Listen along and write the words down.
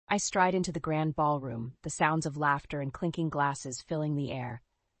I stride into the grand ballroom, the sounds of laughter and clinking glasses filling the air.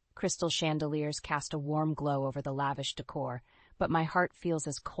 Crystal chandeliers cast a warm glow over the lavish decor, but my heart feels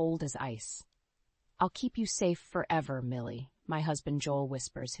as cold as ice. "I'll keep you safe forever, Millie," my husband Joel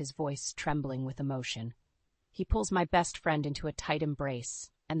whispers, his voice trembling with emotion. He pulls my best friend into a tight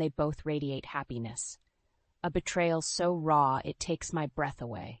embrace, and they both radiate happiness. A betrayal so raw it takes my breath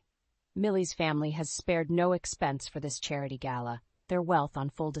away. Millie's family has spared no expense for this charity gala, their wealth on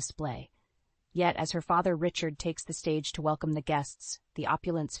full display. Yet as her father Richard takes the stage to welcome the guests, the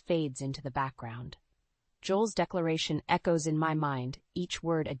opulence fades into the background. Joel's declaration echoes in my mind, each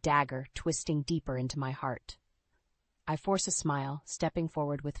word a dagger twisting deeper into my heart. I force a smile, stepping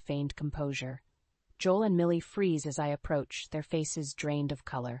forward with feigned composure. Joel and Millie freeze as I approach, their faces drained of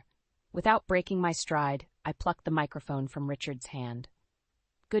color. Without breaking my stride, I pluck the microphone from Richard's hand.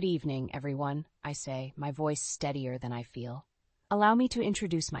 "Good evening, everyone," I say, my voice steadier than I feel. "Allow me to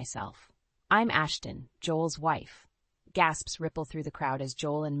introduce myself. I'm Ashton, Joel's wife." Gasps ripple through the crowd as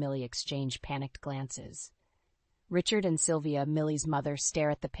Joel and Millie exchange panicked glances. Richard and Sylvia, Millie's mother, stare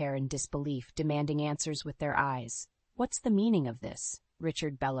at the pair in disbelief, demanding answers with their eyes. "What's the meaning of this?"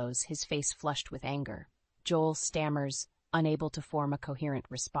 Richard bellows, his face flushed with anger. Joel stammers, unable to form a coherent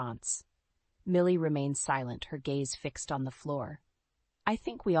response. Millie remains silent, her gaze fixed on the floor. "I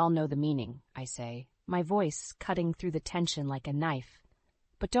think we all know the meaning," I say, my voice cutting through the tension like a knife.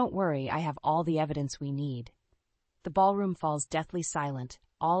 "But don't worry, I have all the evidence we need." The ballroom falls deathly silent,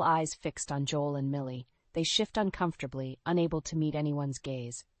 all eyes fixed on Joel and Millie. They shift uncomfortably, unable to meet anyone's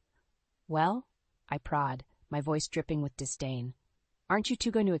gaze. "Well?" I prod, my voice dripping with disdain. "Aren't you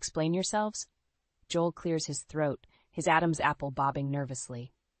two going to explain yourselves?" Joel clears his throat, his Adam's apple bobbing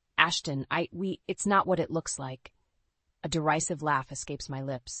nervously. "Ashton, it's not what it looks like." A derisive laugh escapes my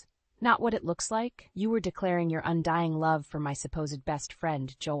lips. "Not what it looks like? You were declaring your undying love for my supposed best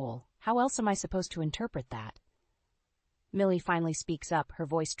friend, Joel. How else am I supposed to interpret that?" Millie finally speaks up, her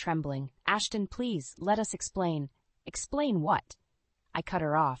voice trembling. "Ashton, please, let us explain." "Explain what?" I cut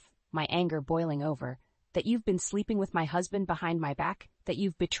her off, my anger boiling over. "That you've been sleeping with my husband behind my back? That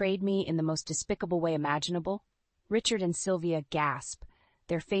you've betrayed me in the most despicable way imaginable?" Richard and Sylvia gasp,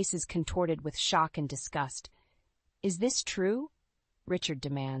 their faces contorted with shock and disgust. "Is this true?" Richard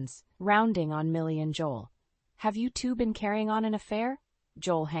demands, rounding on Millie and Joel. "Have you two been carrying on an affair?"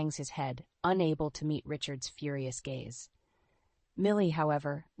 Joel hangs his head, unable to meet Richard's furious gaze. Millie,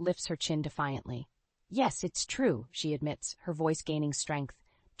 however, lifts her chin defiantly. "Yes, it's true," she admits, her voice gaining strength.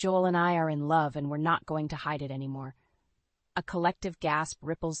 "Joel and I are in love, and we're not going to hide it anymore." A collective gasp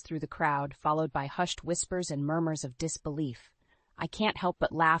ripples through the crowd, followed by hushed whispers and murmurs of disbelief. I can't help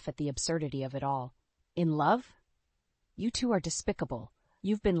but laugh at the absurdity of it all. "In love? You two are despicable.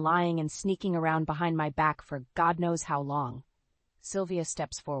 You've been lying and sneaking around behind my back for God knows how long." Sylvia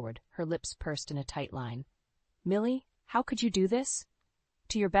steps forward, her lips pursed in a tight line. "Millie, how could you do this?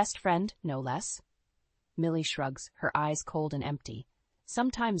 To your best friend, no less." Millie shrugs, her eyes cold and empty.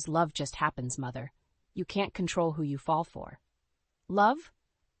 "Sometimes love just happens, Mother. You can't control who you fall for." "Love?"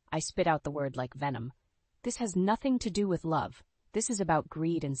 I spit out the word like venom. "This has nothing to do with love. This is about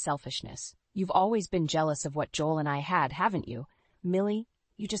greed and selfishness. You've always been jealous of what Joel and I had, haven't you? Millie,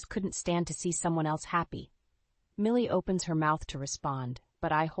 you just couldn't stand to see someone else happy." Millie opens her mouth to respond,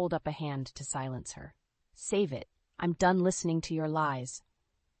 but I hold up a hand to silence her. "Save it. I'm done listening to your lies."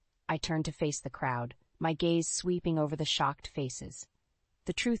 I turn to face the crowd, my gaze sweeping over the shocked faces.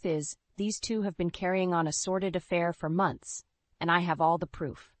 The truth is, these two have been carrying on a sordid affair for months, and I have all the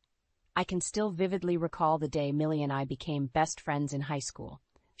proof. I can still vividly recall the day Millie and I became best friends in high school.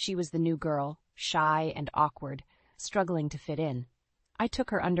 She was the new girl, shy and awkward, struggling to fit in. I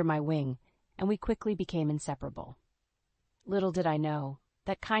took her under my wing, and we quickly became inseparable. Little did I know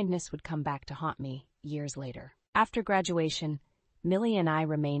that kindness would come back to haunt me years later. After graduation, Millie and I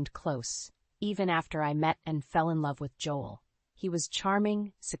remained close, even after I met and fell in love with Joel. He was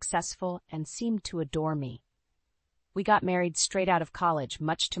charming, successful, and seemed to adore me. We got married straight out of college,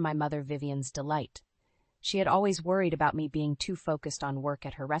 much to my mother Vivian's delight. She had always worried about me being too focused on work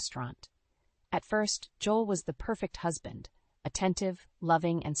at her restaurant. At first, Joel was the perfect husband, attentive,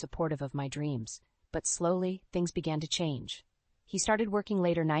 loving, and supportive of my dreams. But slowly, things began to change. He started working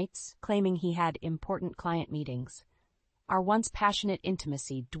later nights, claiming he had important client meetings. Our once passionate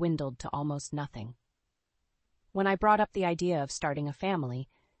intimacy dwindled to almost nothing. When I brought up the idea of starting a family,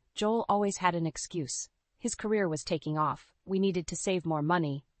 Joel always had an excuse. His career was taking off. We needed to save more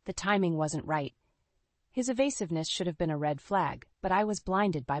money. The timing wasn't right. His evasiveness should have been a red flag, but I was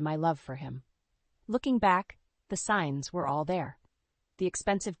blinded by my love for him. Looking back, the signs were all there. the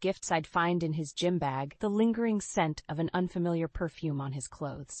expensive gifts I'd find in his gym bag, the lingering scent of an unfamiliar perfume on his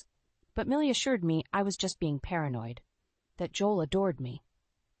clothes. But Millie assured me I was just being paranoid, that Joel adored me.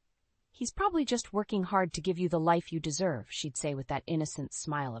 "He's probably just working hard to give you the life you deserve," she'd say with that innocent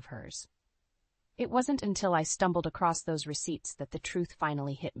smile of hers. It wasn't until I stumbled across those receipts that the truth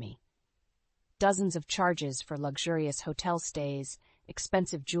finally hit me. Dozens of charges for luxurious hotel stays,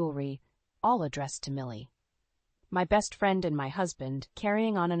 expensive jewelry, all addressed to Millie. My best friend and my husband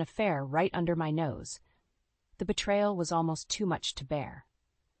carrying on an affair right under my nose. The betrayal was almost too much to bear.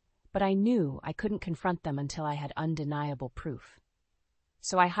 But I knew I couldn't confront them until I had undeniable proof.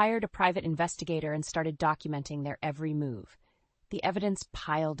 So I hired a private investigator and started documenting their every move. The evidence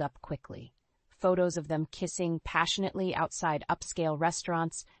piled up quickly. Photos of them kissing passionately outside upscale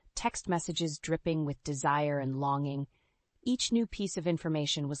restaurants, text messages dripping with desire and longing. Each new piece of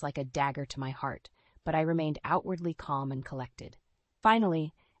information was like a dagger to my heart, but I remained outwardly calm and collected.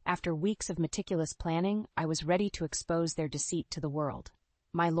 Finally, after weeks of meticulous planning, I was ready to expose their deceit to the world.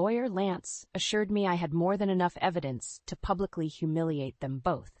 My lawyer, Lance, assured me I had more than enough evidence to publicly humiliate them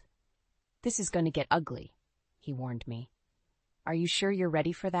both. "This is going to get ugly," he warned me. "Are you sure you're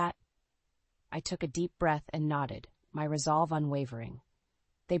ready for that?" I took a deep breath and nodded, my resolve unwavering.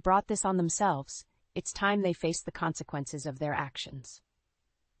 They brought this on themselves. It's time they faced the consequences of their actions.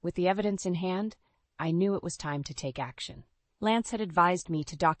 With the evidence in hand, I knew it was time to take action. Lance had advised me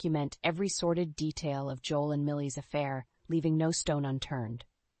to document every sordid detail of Joel and Millie's affair, leaving no stone unturned.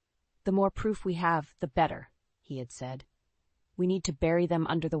 "The more proof we have, the better," he had said. "We need to bury them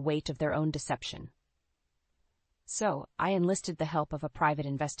under the weight of their own deception." So I enlisted the help of a private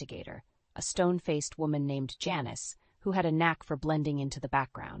investigator, a stone-faced woman named Janice, who had a knack for blending into the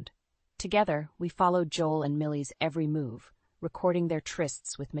background. Together, we followed Joel and Millie's every move, recording their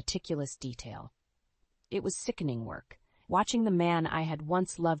trysts with meticulous detail. It was sickening work, watching the man I had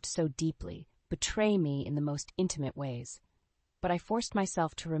once loved so deeply betray me in the most intimate ways. But I forced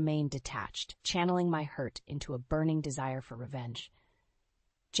myself to remain detached, channeling my hurt into a burning desire for revenge.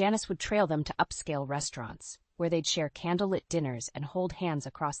 Janice would trail them to upscale restaurants, where they'd share candlelit dinners and hold hands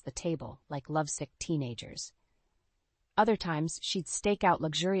across the table like lovesick teenagers. Other times, she'd stake out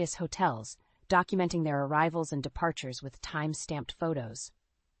luxurious hotels, documenting their arrivals and departures with time-stamped photos.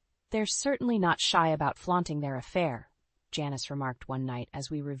 "They're certainly not shy about flaunting their affair," Janice remarked one night as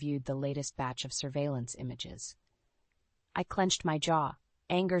we reviewed the latest batch of surveillance images. I clenched my jaw,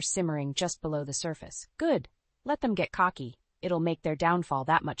 anger simmering just below the surface. "Good. Let them get cocky. It'll make their downfall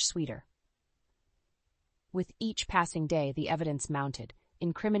that much sweeter." With each passing day, the evidence mounted,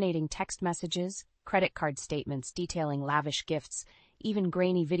 incriminating text messages, credit card statements detailing lavish gifts, even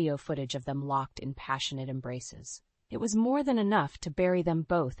grainy video footage of them locked in passionate embraces. It was more than enough to bury them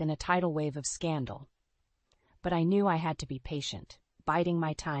both in a tidal wave of scandal. But I knew I had to be patient, biding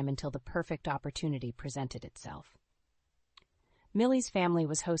my time until the perfect opportunity presented itself. Millie's family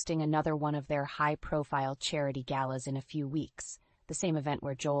was hosting another one of their high-profile charity galas in a few weeks, the same event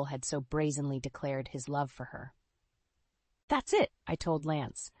where Joel had so brazenly declared his love for her. "That's it," I told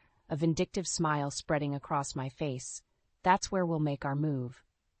Lance, a vindictive smile spreading across my face. "That's where we'll make our move."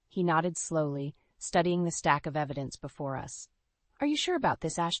 He nodded slowly, studying the stack of evidence before us. "Are you sure about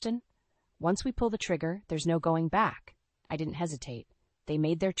this, Ashton? Once we pull the trigger, there's no going back." I didn't hesitate. They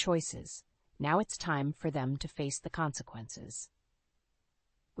made their choices. Now it's time for them to face the consequences.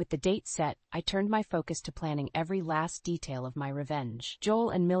 With the date set, I turned my focus to planning every last detail of my revenge.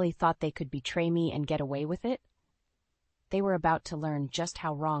 Joel and Millie thought they could betray me and get away with it. They were about to learn just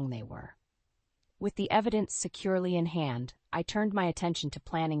how wrong they were. With the evidence securely in hand, I turned my attention to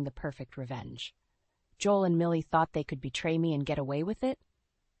planning the perfect revenge. Joel and Millie thought they could betray me and get away with it.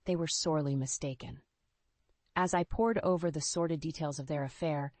 They were sorely mistaken. As I pored over the sordid details of their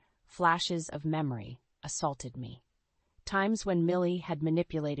affair, flashes of memory assaulted me. Times when Millie had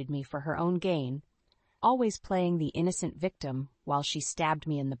manipulated me for her own gain, always playing the innocent victim while she stabbed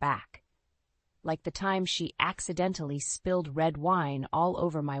me in the back. Like the time she accidentally spilled red wine all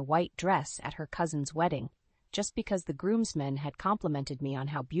over my white dress at her cousin's wedding, just because the groomsmen had complimented me on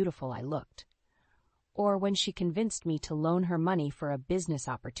how beautiful I looked. Or when she convinced me to loan her money for a business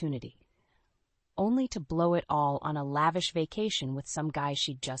opportunity, only to blow it all on a lavish vacation with some guy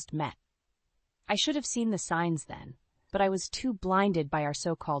she'd just met. I should have seen the signs then, but I was too blinded by our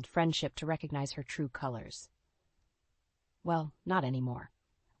so-called friendship to recognize her true colors. Well, not anymore.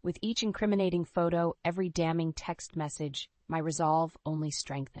 With each incriminating photo, every damning text message, my resolve only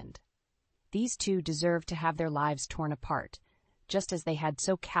strengthened. These two deserved to have their lives torn apart, just as they had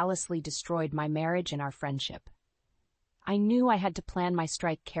so callously destroyed my marriage and our friendship. I knew I had to plan my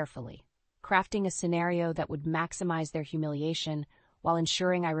strike carefully, crafting a scenario that would maximize their humiliation while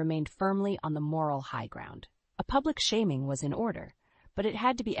ensuring I remained firmly on the moral high ground. A public shaming was in order, but it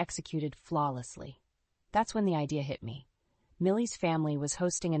had to be executed flawlessly. That's when the idea hit me. Millie's family was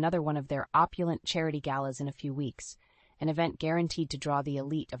hosting another one of their opulent charity galas in a few weeks, an event guaranteed to draw the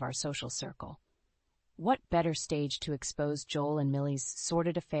elite of our social circle. What better stage to expose Joel and Millie's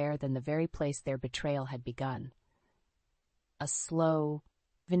sordid affair than the very place their betrayal had begun? A slow,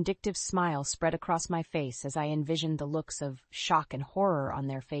 vindictive smile spread across my face as I envisioned the looks of shock and horror on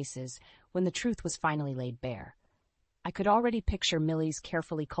their faces when the truth was finally laid bare. I could already picture Millie's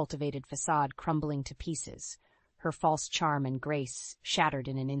carefully cultivated facade crumbling to pieces, her false charm and grace shattered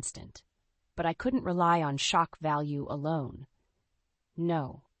in an instant. But I couldn't rely on shock value alone.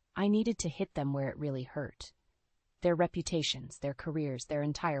 No, I needed to hit them where it really hurt. Their reputations, their careers, their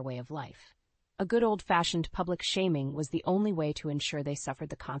entire way of life. A good old-fashioned public shaming was the only way to ensure they suffered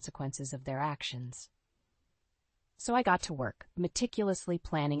the consequences of their actions. So I got to work, meticulously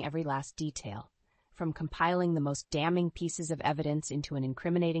planning every last detail, from compiling the most damning pieces of evidence into an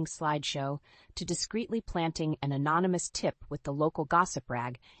incriminating slideshow to discreetly planting an anonymous tip with the local gossip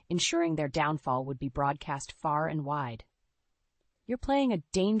rag, ensuring their downfall would be broadcast far and wide. "You're playing a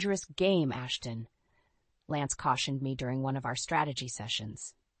dangerous game, Ashton," Lance cautioned me during one of our strategy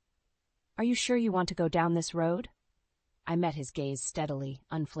sessions. "Are you sure you want to go down this road?" I met his gaze steadily,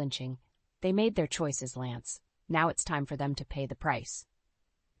 unflinching. They made their choices, Lance. Now it's time for them to pay the price.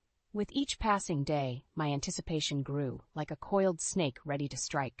 With each passing day, my anticipation grew, like a coiled snake ready to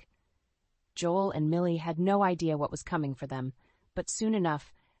strike. Joel and Millie had no idea what was coming for them, but soon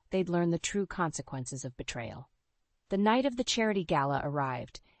enough, they'd learn the true consequences of betrayal. The night of the charity gala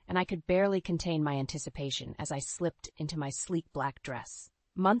arrived, and I could barely contain my anticipation as I slipped into my sleek black dress.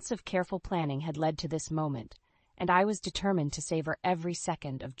 Months of careful planning had led to this moment, and I was determined to savor every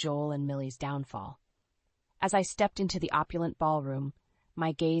second of Joel and Millie's downfall. As I stepped into the opulent ballroom,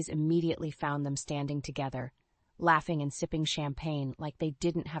 my gaze immediately found them standing together, laughing and sipping champagne like they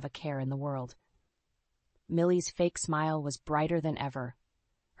didn't have a care in the world. Millie's fake smile was brighter than ever.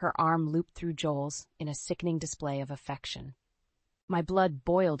 Her arm looped through Joel's in a sickening display of affection. My blood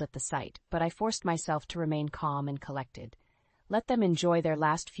boiled at the sight, but I forced myself to remain calm and collected. Let them enjoy their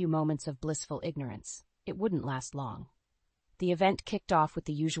last few moments of blissful ignorance. It wouldn't last long. The event kicked off with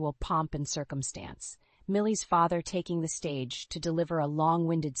the usual pomp and circumstance, Millie's father taking the stage to deliver a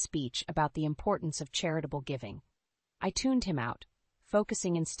long-winded speech about the importance of charitable giving. I tuned him out,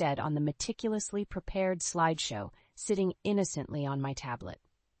 focusing instead on the meticulously prepared slideshow sitting innocently on my tablet.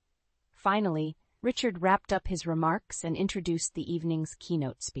 Finally, Richard wrapped up his remarks and introduced the evening's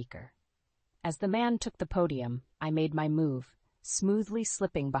keynote speaker. As the man took the podium, I made my move, smoothly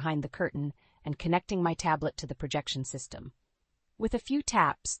slipping behind the curtain and connecting my tablet to the projection system. With a few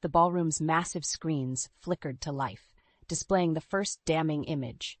taps, the ballroom's massive screens flickered to life, displaying the first damning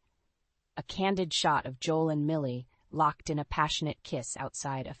image. A candid shot of Joel and Millie locked in a passionate kiss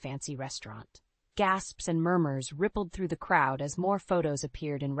outside a fancy restaurant. Gasps and murmurs rippled through the crowd as more photos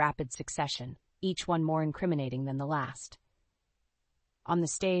appeared in rapid succession, each one more incriminating than the last. On the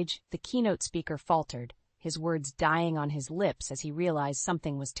stage, the keynote speaker faltered, his words dying on his lips as he realized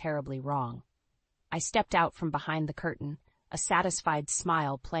something was terribly wrong. I stepped out from behind the curtain, a satisfied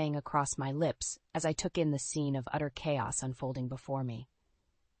smile playing across my lips as I took in the scene of utter chaos unfolding before me.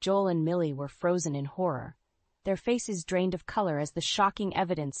 Joel and Millie were frozen in horror, their faces drained of color as the shocking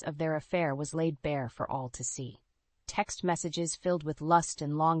evidence of their affair was laid bare for all to see. Text messages filled with lust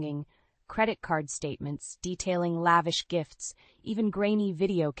and longing, credit card statements detailing lavish gifts, even grainy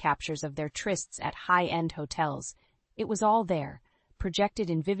video captures of their trysts at high-end hotels. It was all there, projected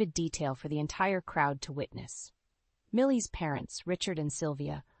in vivid detail for the entire crowd to witness. Millie's parents, Richard and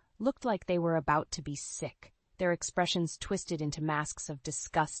Sylvia, looked like they were about to be sick, their expressions twisted into masks of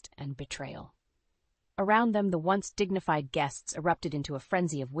disgust and betrayal. Around them, the once dignified guests erupted into a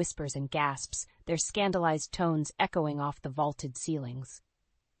frenzy of whispers and gasps, their scandalized tones echoing off the vaulted ceilings.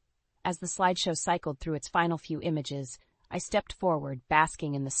 As the slideshow cycled through its final few images, I stepped forward,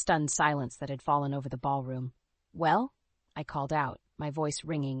 basking in the stunned silence that had fallen over the ballroom. "Well?" I called out, my voice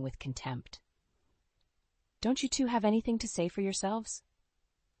ringing with contempt. "Don't you two have anything to say for yourselves?"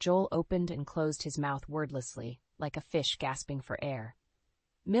 Joel opened and closed his mouth wordlessly, like a fish gasping for air.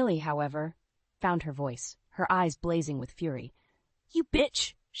 Millie, however, found her voice, her eyes blazing with fury. "You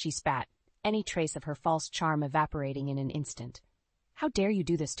bitch!" she spat, any trace of her false charm evaporating in an instant. "How dare you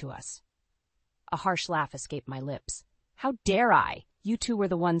do this to us?" A harsh laugh escaped my lips. "How dare I? You two were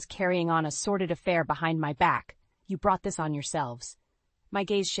the ones carrying on a sordid affair behind my back. You brought this on yourselves." My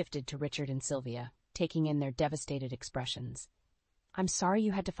gaze shifted to Richard and Sylvia, taking in their devastated expressions. "I'm sorry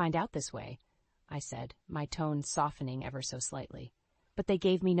you had to find out this way," I said, my tone softening ever so slightly. but they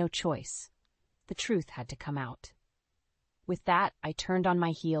gave me no choice. The truth had to come out. With that, I turned on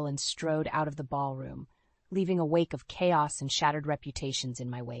my heel and strode out of the ballroom, leaving a wake of chaos and shattered reputations in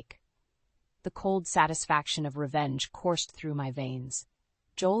my wake. The cold satisfaction of revenge coursed through my veins.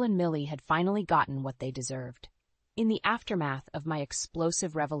 Joel and Millie had finally gotten what they deserved. In the aftermath of my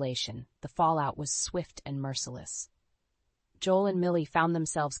explosive revelation, the fallout was swift and merciless. Joel and Millie found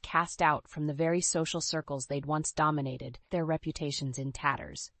themselves cast out from the very social circles they'd once dominated, their reputations in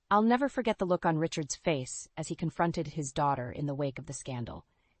tatters. I'll never forget the look on Richard's face as he confronted his daughter in the wake of the scandal.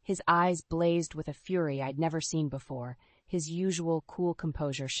 His eyes blazed with a fury I'd never seen before, his usual cool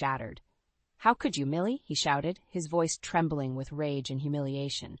composure shattered. "How could you, Millie?" he shouted, his voice trembling with rage and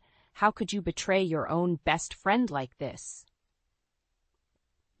humiliation. "How could you betray your own best friend like this?"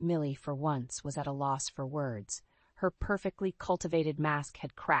 Millie, for once, was at a loss for words. Her perfectly cultivated mask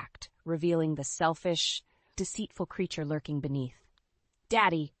had cracked, revealing the selfish, deceitful creature lurking beneath.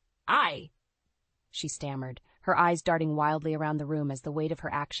 "Daddy, she stammered, her eyes darting wildly around the room as the weight of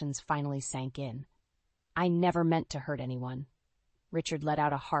her actions finally sank in. "I never meant to hurt anyone." Richard let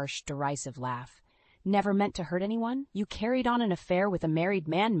out a harsh, derisive laugh. "Never meant to hurt anyone? You carried on an affair with a married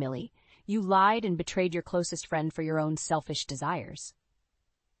man, Millie. You lied and betrayed your closest friend for your own selfish desires."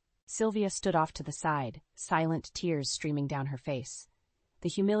 Sylvia stood off to the side, silent tears streaming down her face. The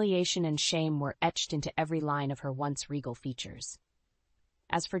humiliation and shame were etched into every line of her once regal features.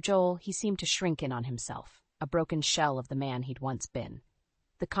 As for Joel, he seemed to shrink in on himself, a broken shell of the man he'd once been.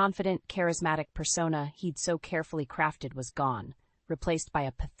 The confident, charismatic persona he'd so carefully crafted was gone, replaced by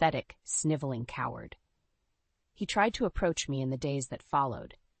a pathetic, sniveling coward. He tried to approach me in the days that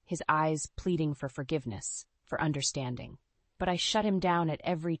followed, his eyes pleading for forgiveness, for understanding. But I shut him down at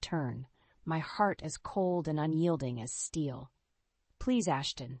every turn, my heart as cold and unyielding as steel. "Please,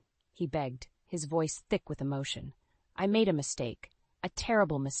 Ashton," he begged, his voice thick with emotion. "I made a mistake, a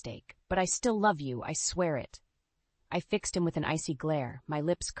terrible mistake, but I still love you, I swear it." I fixed him with an icy glare, my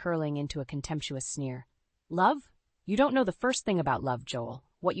lips curling into a contemptuous sneer. "Love? You don't know the first thing about love, Joel.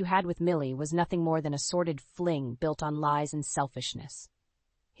 What you had with Millie was nothing more than a sordid fling built on lies and selfishness."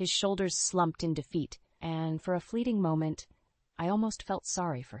 His shoulders slumped in defeat, and for a fleeting moment, I almost felt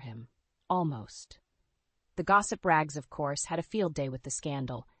sorry for him. Almost. The gossip rags, of course, had a field day with the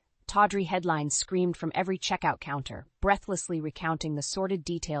scandal. Tawdry headlines screamed from every checkout counter, breathlessly recounting the sordid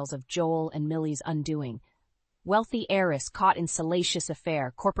details of Joel and Millie's undoing. Wealthy heiress caught in salacious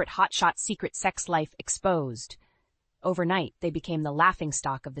affair, corporate hotshot secret sex life exposed. Overnight, they became the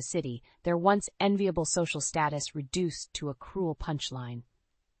laughingstock of the city, their once enviable social status reduced to a cruel punchline.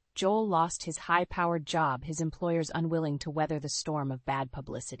 Joel lost his high-powered job, his employers unwilling to weather the storm of bad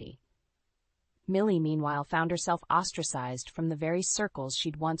publicity. Millie, meanwhile, found herself ostracized from the very circles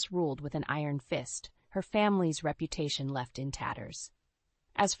she'd once ruled with an iron fist, her family's reputation left in tatters.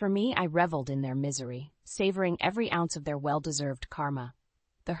 As for me, I reveled in their misery, savoring every ounce of their well-deserved karma.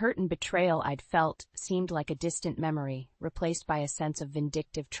 The hurt and betrayal I'd felt seemed like a distant memory, replaced by a sense of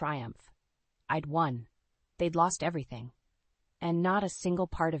vindictive triumph. I'd won. They'd lost everything. And not a single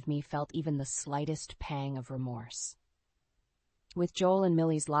part of me felt even the slightest pang of remorse. With Joel and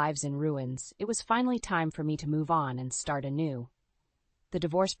Millie's lives in ruins, it was finally time for me to move on and start anew. The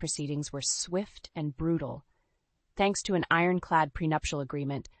divorce proceedings were swift and brutal, thanks to an ironclad prenuptial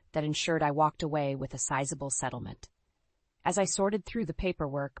agreement that ensured I walked away with a sizable settlement. As I sorted through the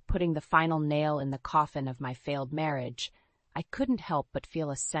paperwork, putting the final nail in the coffin of my failed marriage, I couldn't help but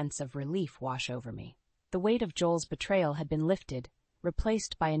feel a sense of relief wash over me. The weight of Joel's betrayal had been lifted,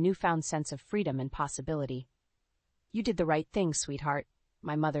 replaced by a newfound sense of freedom and possibility. "You did the right thing, sweetheart,"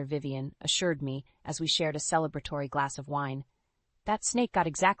 my mother Vivian assured me as we shared a celebratory glass of wine. "That snake got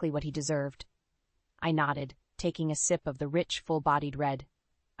exactly what he deserved." I nodded, taking a sip of the rich, full-bodied red.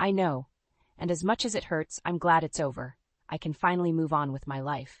 "I know, and as much as it hurts, I'm glad it's over. I can finally move on with my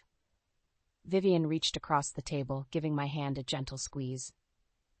life." Vivian reached across the table, giving my hand a gentle squeeze.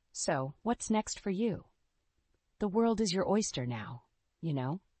 "So, what's next for you? The world is your oyster now, you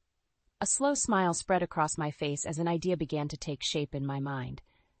know." A slow smile spread across my face as an idea began to take shape in my mind.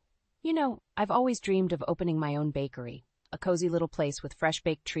 "You know, I've always dreamed of opening my own bakery, a cozy little place with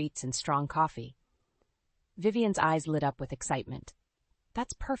fresh-baked treats and strong coffee." Vivian's eyes lit up with excitement.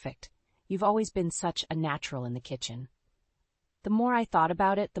 "That's perfect. You've always been such a natural in the kitchen." The more I thought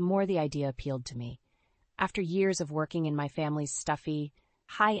about it, the more the idea appealed to me. After years of working in my family's stuffy,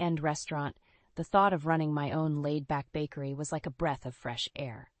 high-end restaurant, the thought of running my own laid-back bakery was like a breath of fresh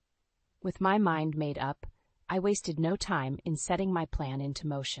air. With my mind made up, I wasted no time in setting my plan into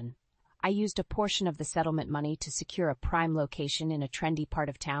motion. I used a portion of the settlement money to secure a prime location in a trendy part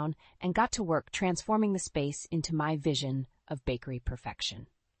of town and got to work transforming the space into my vision of bakery perfection.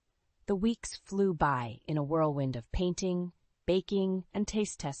 The weeks flew by in a whirlwind of painting, baking, and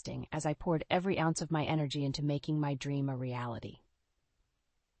taste testing as I poured every ounce of my energy into making my dream a reality.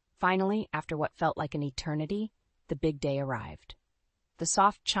 Finally, after what felt like an eternity, the big day arrived. The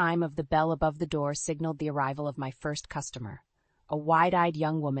soft chime of the bell above the door signaled the arrival of my first customer, a wide-eyed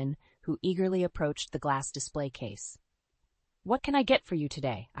young woman who eagerly approached the glass display case. "What can I get for you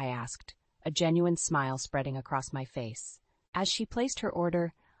today?" I asked, a genuine smile spreading across my face. As she placed her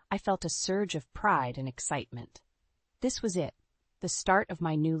order, I felt a surge of pride and excitement. This was it, the start of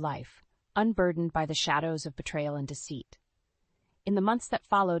my new life, unburdened by the shadows of betrayal and deceit. In the months that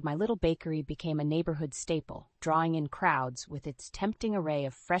followed, my little bakery became a neighborhood staple, drawing in crowds with its tempting array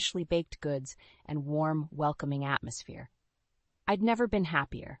of freshly baked goods and warm, welcoming atmosphere. I'd never been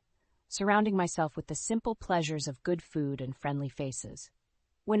happier, surrounding myself with the simple pleasures of good food and friendly faces.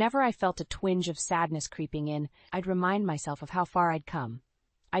 Whenever I felt a twinge of sadness creeping in, I'd remind myself of how far I'd come.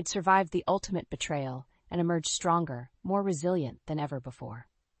 I'd survived the ultimate betrayal and emerged stronger, more resilient than ever before.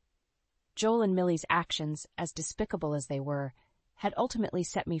 Joel and Millie's actions, as despicable as they were, had ultimately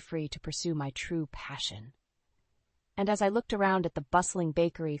set me free to pursue my true passion. And as I looked around at the bustling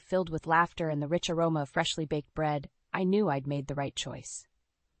bakery filled with laughter and the rich aroma of freshly baked bread, I knew I'd made the right choice.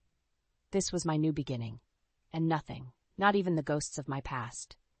 This was my new beginning, and nothing, not even the ghosts of my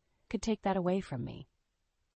past, could take that away from me.